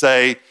just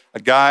say, a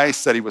guy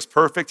said he was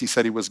perfect, he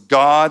said he was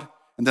God,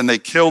 and then they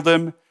killed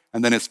him,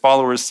 and then his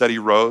followers said he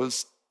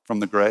rose from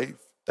the grave.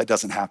 That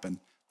doesn't happen.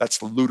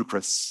 That's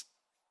ludicrous.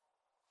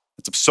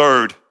 It's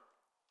absurd.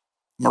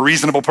 I'm a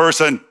reasonable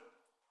person.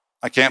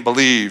 I can't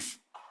believe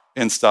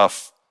in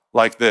stuff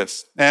like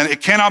this. And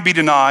it cannot be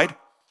denied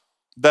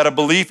that a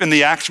belief in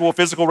the actual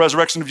physical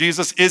resurrection of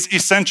Jesus is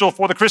essential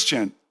for the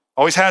Christian.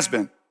 Always has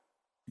been.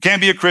 You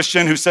can't be a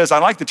Christian who says, I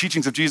like the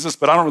teachings of Jesus,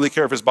 but I don't really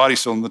care if his body's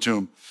still in the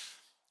tomb.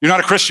 You're not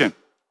a Christian,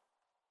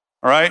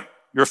 all right?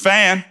 You're a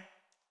fan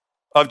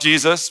of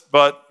Jesus,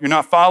 but you're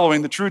not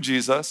following the true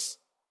Jesus.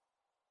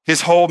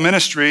 His whole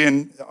ministry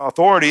and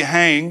authority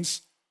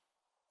hangs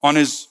on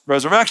his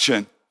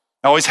resurrection.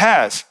 Always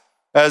has.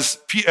 As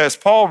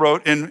Paul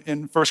wrote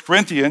in 1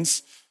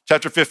 Corinthians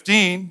chapter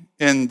 15,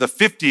 in the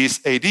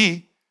 50s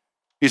AD,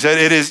 he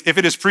said, if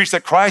it is preached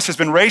that Christ has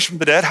been raised from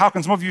the dead, how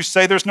can some of you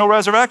say there's no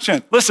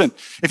resurrection? Listen,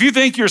 if you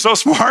think you're so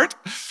smart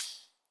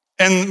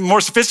and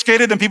more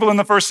sophisticated than people in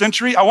the first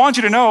century, I want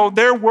you to know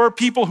there were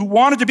people who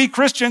wanted to be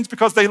Christians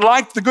because they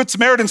liked the Good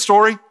Samaritan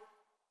story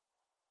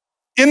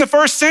in the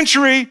first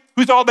century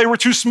who thought they were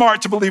too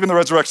smart to believe in the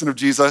resurrection of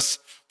Jesus.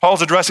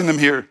 Paul's addressing them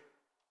here.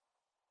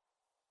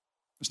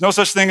 There's no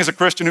such thing as a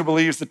Christian who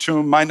believes the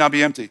tomb might not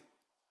be empty.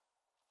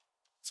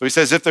 So he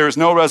says, if there is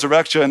no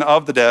resurrection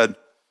of the dead,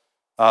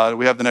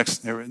 We have the next,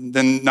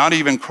 then not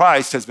even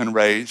Christ has been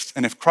raised.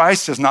 And if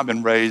Christ has not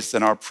been raised,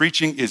 then our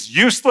preaching is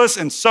useless,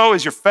 and so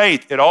is your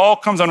faith. It all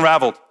comes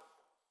unraveled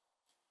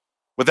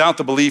without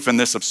the belief in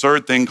this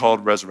absurd thing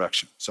called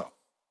resurrection. So,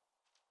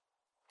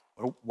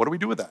 what do we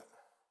do with that?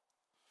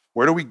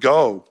 Where do we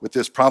go with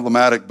this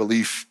problematic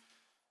belief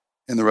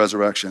in the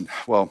resurrection?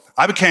 Well,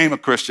 I became a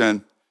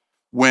Christian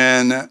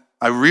when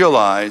I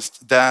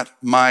realized that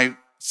my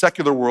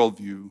secular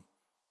worldview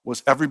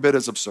was every bit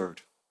as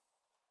absurd.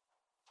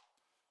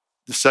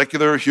 The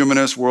secular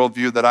humanist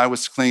worldview that I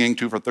was clinging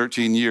to for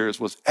 13 years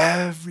was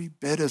every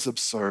bit as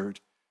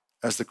absurd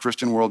as the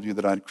Christian worldview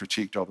that I'd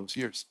critiqued all those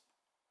years.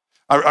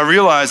 I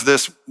realized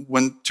this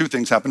when two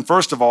things happened.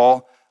 First of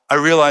all, I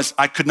realized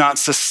I could not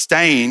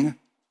sustain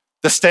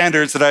the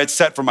standards that I had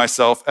set for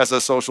myself as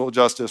a social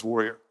justice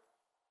warrior.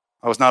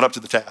 I was not up to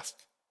the task.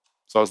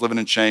 So I was living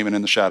in shame and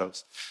in the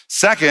shadows.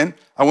 Second,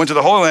 I went to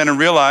the Holy Land and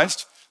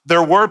realized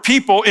there were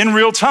people in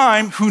real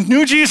time who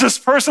knew Jesus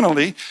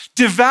personally,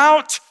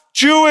 devout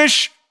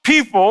Jewish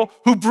people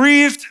who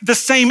breathed the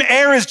same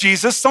air as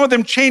Jesus. Some of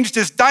them changed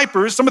his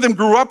diapers. Some of them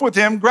grew up with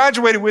him,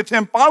 graduated with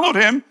him, followed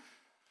him,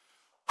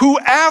 who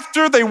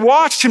after they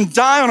watched him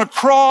die on a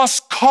cross,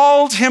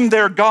 called him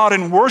their God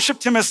and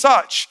worshiped him as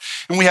such.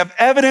 And we have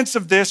evidence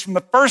of this from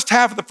the first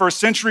half of the first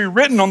century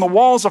written on the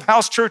walls of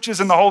house churches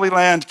in the Holy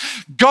Land.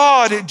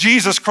 God,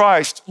 Jesus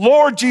Christ,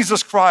 Lord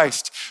Jesus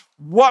Christ.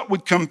 What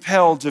would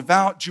compel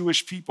devout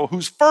Jewish people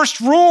whose first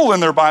rule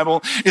in their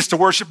Bible is to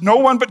worship no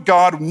one but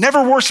God, who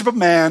never worship a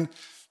man,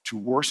 to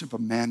worship a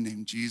man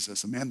named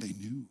Jesus, a man they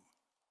knew?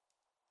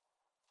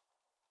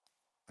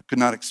 I could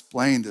not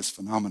explain this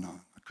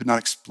phenomenon. I could not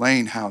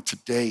explain how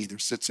today there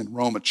sits in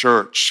Rome a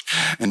church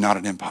and not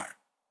an empire,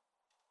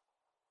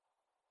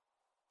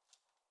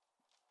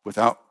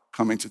 without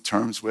coming to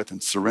terms with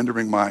and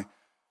surrendering my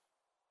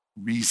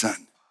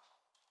reason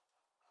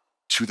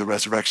to the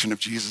resurrection of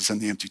Jesus and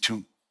the empty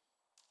tomb.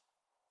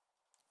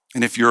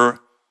 And if you're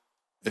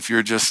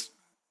just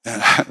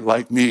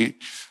like me,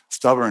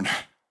 stubborn,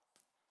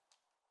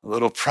 a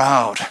little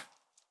proud,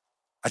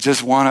 I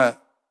just want to,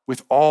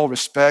 with all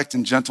respect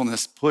and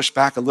gentleness, push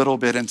back a little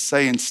bit and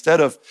say, instead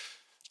of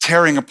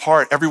tearing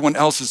apart everyone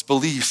else's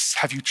beliefs,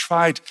 have you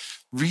tried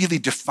really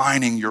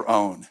defining your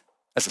own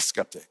as a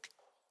skeptic?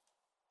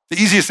 The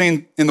easiest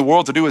thing in the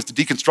world to do is to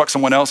deconstruct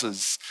someone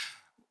else's.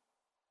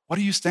 What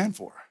do you stand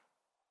for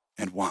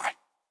and why?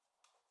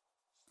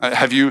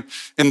 Have you,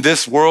 in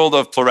this world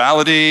of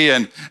plurality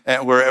and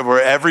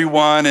where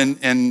everyone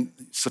in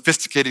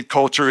sophisticated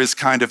culture is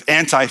kind of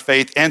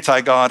anti-faith,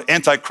 anti-God,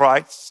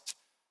 anti-Christ,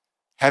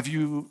 have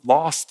you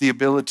lost the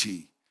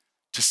ability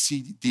to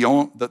see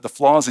the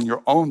flaws in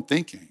your own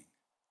thinking?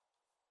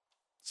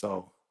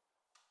 So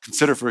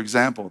consider, for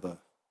example,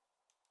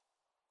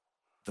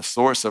 the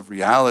source of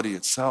reality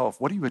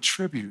itself. What do you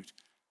attribute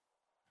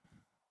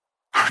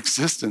our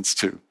existence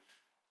to?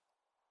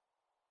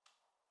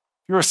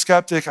 You're a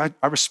skeptic, I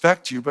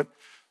respect you, but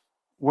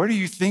where do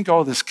you think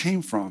all this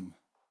came from?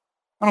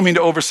 I don't mean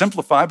to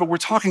oversimplify, but we're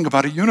talking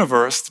about a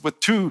universe with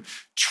 2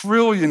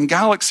 trillion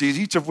galaxies,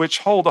 each of which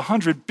hold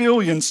 100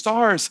 billion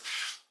stars.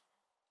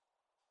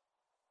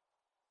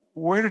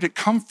 Where did it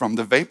come from?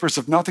 The vapors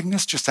of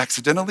nothingness just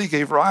accidentally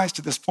gave rise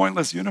to this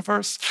pointless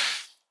universe?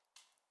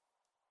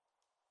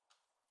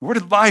 Where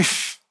did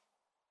life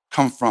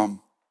come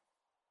from?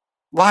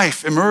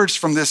 Life emerged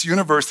from this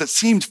universe that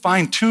seemed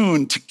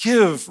fine-tuned to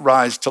give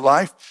rise to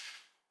life.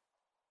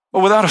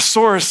 But without a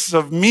source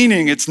of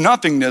meaning, it's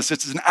nothingness.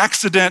 It's an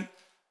accident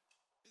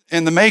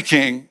in the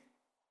making.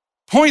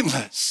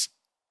 Pointless.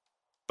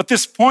 But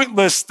this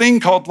pointless thing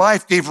called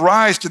life gave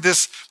rise to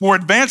this more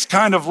advanced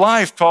kind of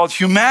life called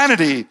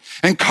humanity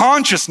and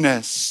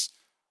consciousness,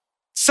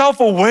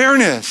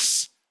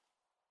 self-awareness.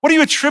 What do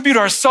you attribute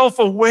our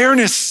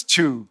self-awareness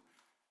to?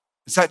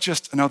 Is that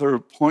just another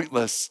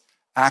pointless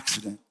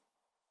accident?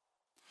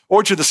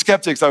 Or to the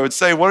skeptics, I would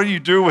say, what do you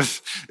do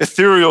with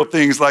ethereal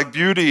things like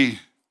beauty?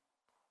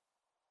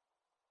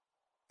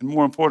 And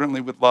more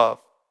importantly, with love?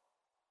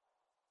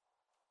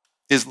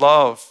 Is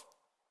love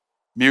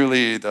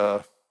merely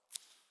the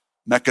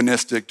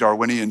mechanistic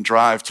Darwinian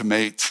drive to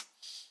mate?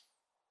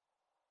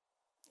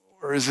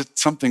 Or is it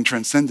something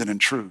transcendent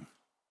and true?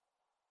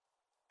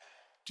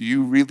 Do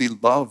you really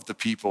love the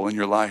people in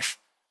your life?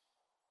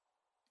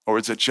 Or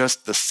is it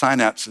just the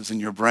synapses in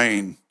your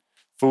brain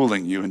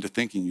fooling you into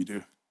thinking you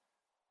do?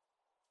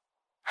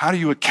 How do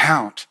you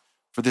account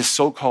for this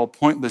so-called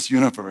pointless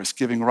universe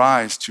giving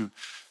rise to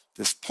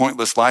this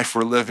pointless life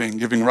we're living,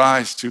 giving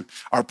rise to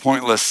our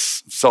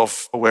pointless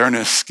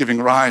self-awareness, giving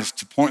rise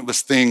to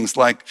pointless things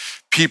like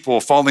people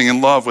falling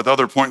in love with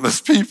other pointless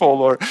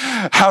people? Or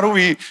how do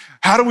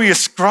we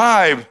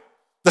ascribe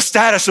the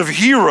status of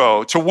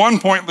hero to one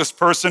pointless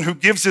person who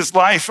gives his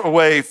life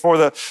away for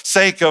the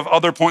sake of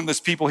other pointless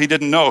people he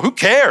didn't know? Who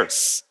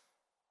cares?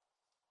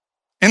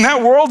 In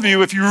that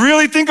worldview, if you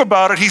really think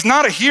about it, he's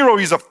not a hero,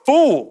 he's a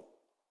fool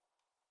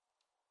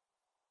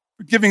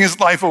for giving his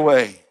life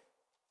away.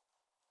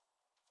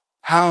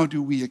 How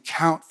do we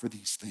account for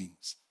these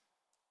things?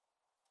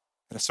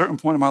 At a certain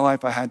point in my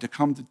life, I had to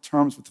come to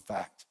terms with the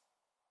fact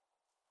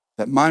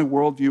that my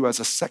worldview as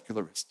a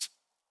secularist,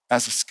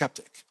 as a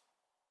skeptic,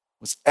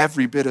 was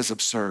every bit as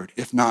absurd,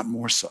 if not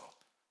more so,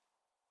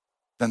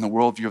 than the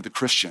worldview of the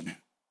Christian.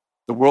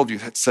 The worldview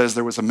that says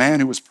there was a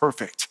man who was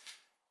perfect.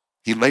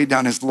 He laid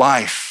down his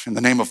life in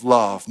the name of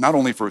love, not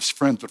only for his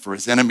friends, but for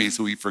his enemies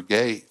who he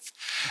forgave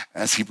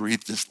as he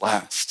breathed his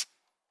last.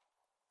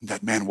 And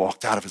that man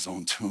walked out of his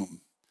own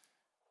tomb,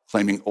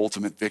 claiming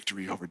ultimate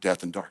victory over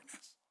death and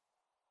darkness.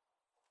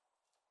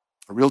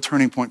 A real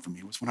turning point for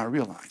me was when I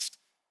realized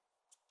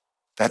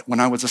that when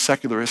I was a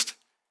secularist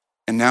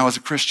and now as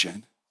a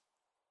Christian,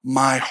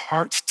 my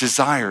heart's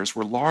desires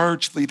were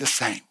largely the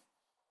same.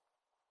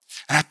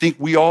 And I think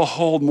we all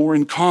hold more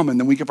in common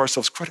than we give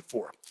ourselves credit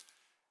for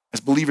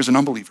as believers and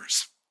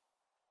unbelievers.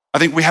 I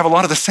think we have a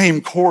lot of the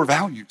same core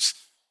values.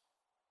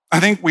 I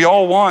think we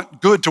all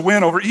want good to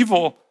win over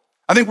evil.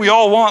 I think we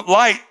all want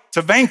light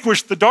to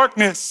vanquish the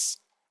darkness.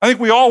 I think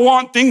we all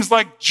want things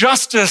like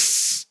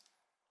justice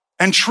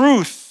and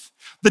truth.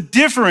 The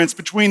difference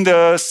between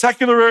the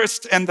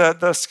secularist and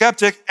the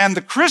skeptic and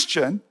the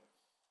Christian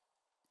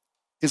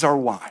is our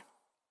why.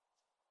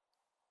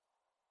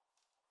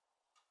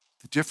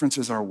 The difference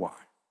is our why.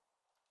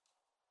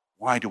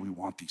 Why do we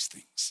want these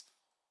things?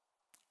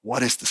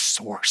 What is the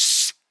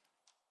source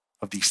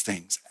of these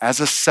things? As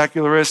a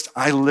secularist,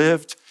 I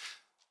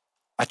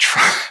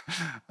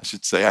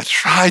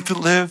tried to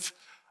live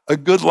a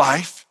good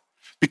life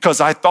because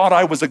I thought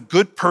I was a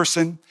good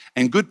person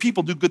and good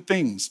people do good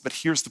things. But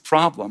here's the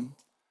problem.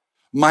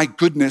 My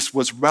goodness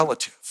was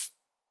relative.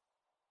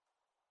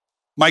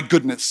 My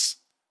goodness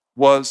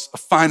was a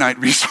finite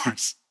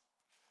resource.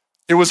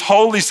 It was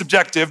wholly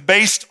subjective,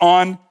 based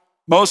on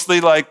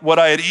mostly like what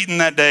I had eaten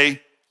that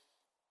day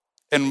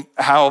and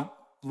how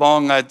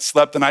long I'd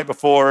slept the night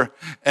before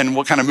and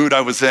what kind of mood I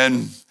was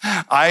in.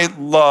 I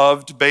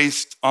loved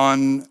based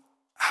on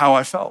how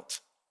I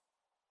felt,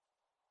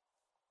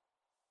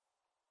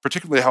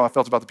 particularly how I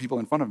felt about the people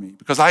in front of me,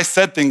 because I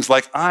said things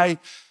like, I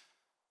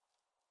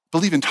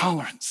believe in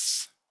tolerance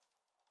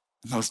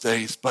in those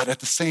days, but at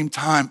the same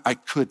time, I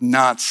could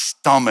not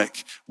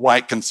stomach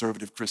white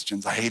conservative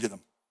Christians. I hated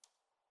them.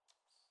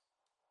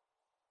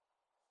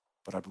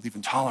 But I believe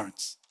in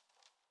tolerance,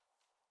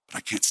 but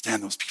I can't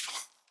stand those people.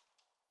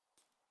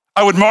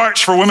 I would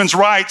march for women's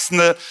rights in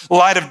the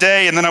light of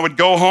day, and then I would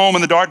go home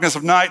in the darkness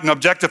of night and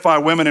objectify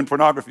women in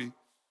pornography.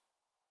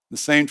 The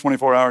same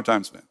 24-hour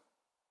time span.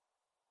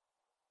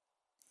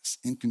 This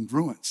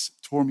incongruence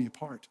tore me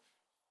apart.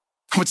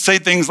 I would say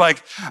things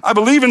like, I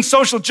believe in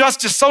social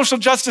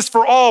justice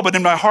for all, but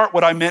in my heart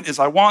what I meant is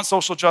I want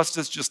social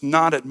justice, just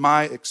not at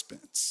my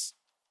expense.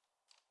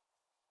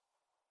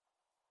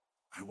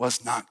 I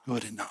was not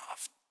good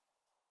enough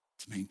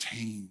to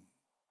maintain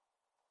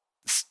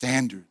the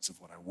standards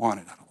of what I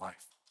wanted out of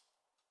life.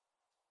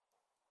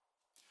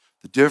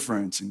 The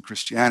difference in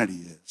Christianity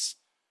is,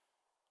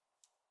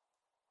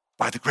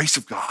 by the grace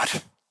of God,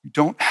 you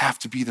don't have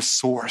to be the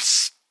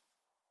source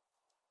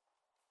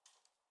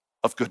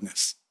of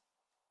goodness.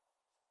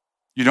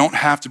 You don't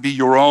have to be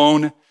your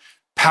own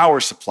power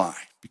supply,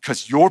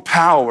 because your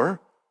power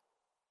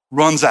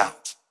runs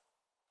out.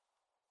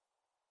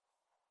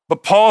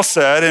 But Paul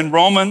said in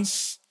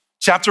Romans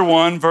chapter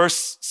 1,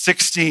 verse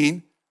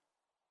 16,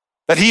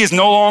 that he is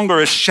no longer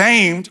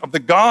ashamed of the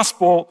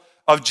gospel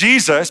of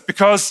Jesus,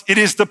 because it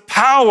is the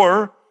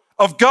power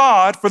of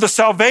God for the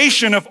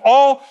salvation of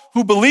all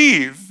who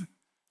believe.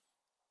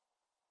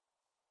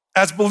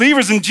 As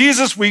believers in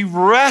Jesus, we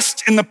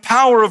rest in the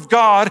power of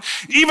God,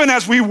 even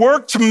as we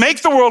work to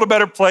make the world a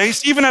better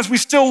place, even as we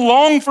still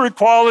long for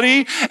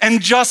equality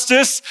and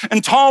justice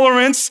and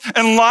tolerance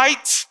and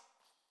light.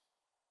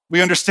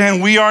 We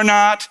understand we are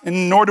not,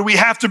 and nor do we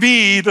have to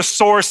be, the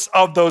source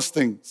of those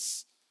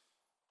things.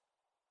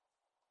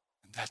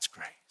 And that's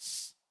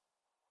grace.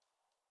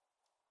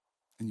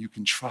 And you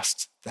can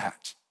trust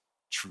that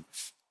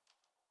truth.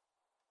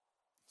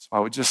 So I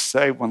would just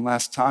say one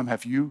last time,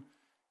 have you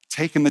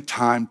taken the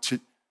time to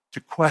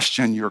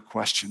question your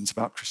questions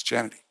about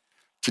Christianity,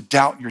 to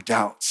doubt your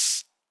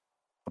doubts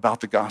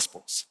about the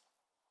Gospels?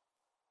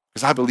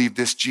 Because I believe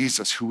this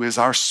Jesus, who is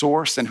our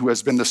source and who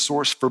has been the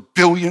source for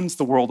billions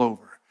the world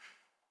over,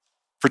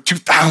 for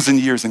 2,000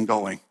 years and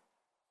going,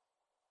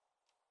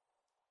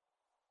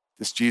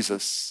 this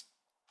Jesus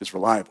is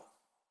reliable.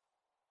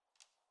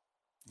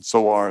 And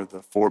so are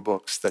the 4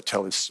 books that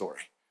tell his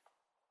story.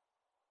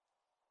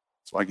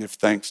 So I give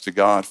thanks to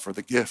God for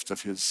the gift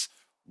of his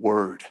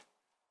word.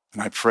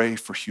 And I pray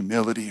for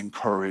humility and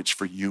courage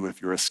for you,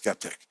 if you're a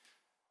skeptic,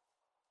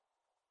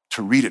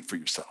 to read it for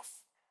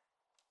yourself,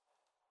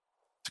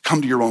 to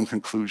come to your own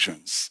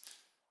conclusions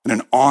in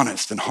an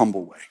honest and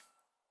humble way.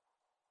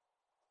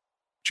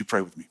 Would you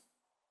pray with me?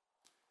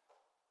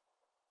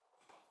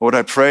 Lord,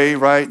 I pray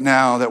right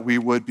now that we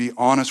would be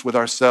honest with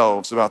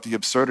ourselves about the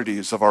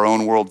absurdities of our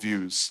own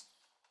worldviews,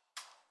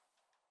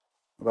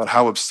 about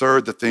how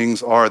absurd the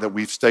things are that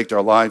we've staked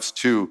our lives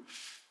to,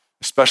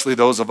 especially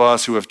those of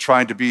us who have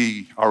tried to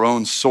be our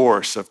own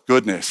source of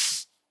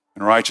goodness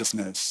and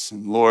righteousness.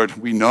 And Lord,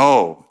 we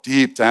know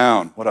deep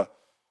down what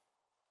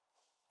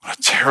What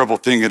a terrible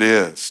thing it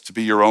is to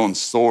be your own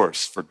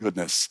source for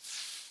goodness,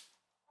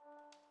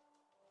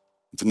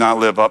 and to not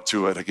live up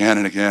to it again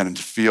and again, and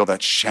to feel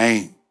that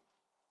shame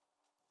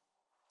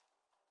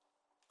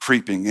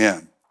creeping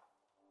in.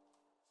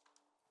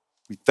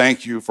 We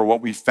thank you for what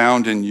we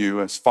found in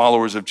you as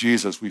followers of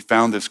Jesus. We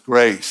found this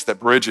grace that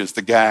bridges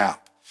the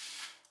gap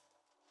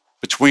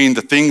between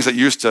the things that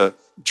used to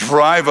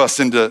drive us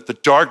into the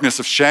darkness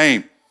of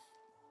shame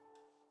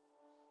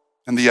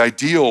and the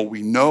ideal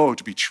we know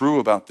to be true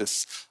about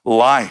this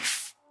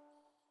life,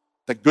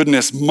 that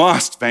goodness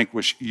must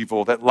vanquish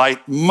evil, that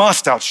light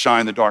must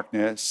outshine the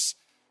darkness,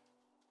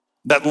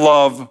 that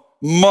love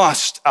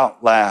must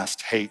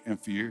outlast hate and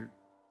fear.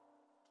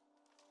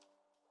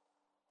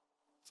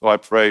 So I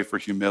pray for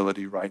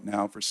humility right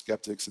now for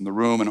skeptics in the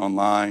room and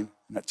online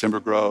and at Timber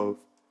Grove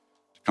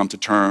to come to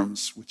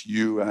terms with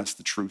you as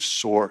the true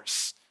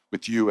source,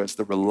 with you as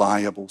the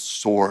reliable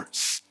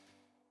source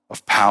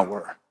of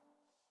power,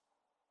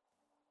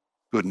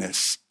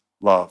 goodness,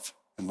 love,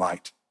 and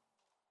light.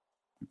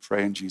 We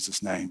pray in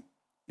Jesus' name.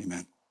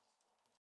 Amen.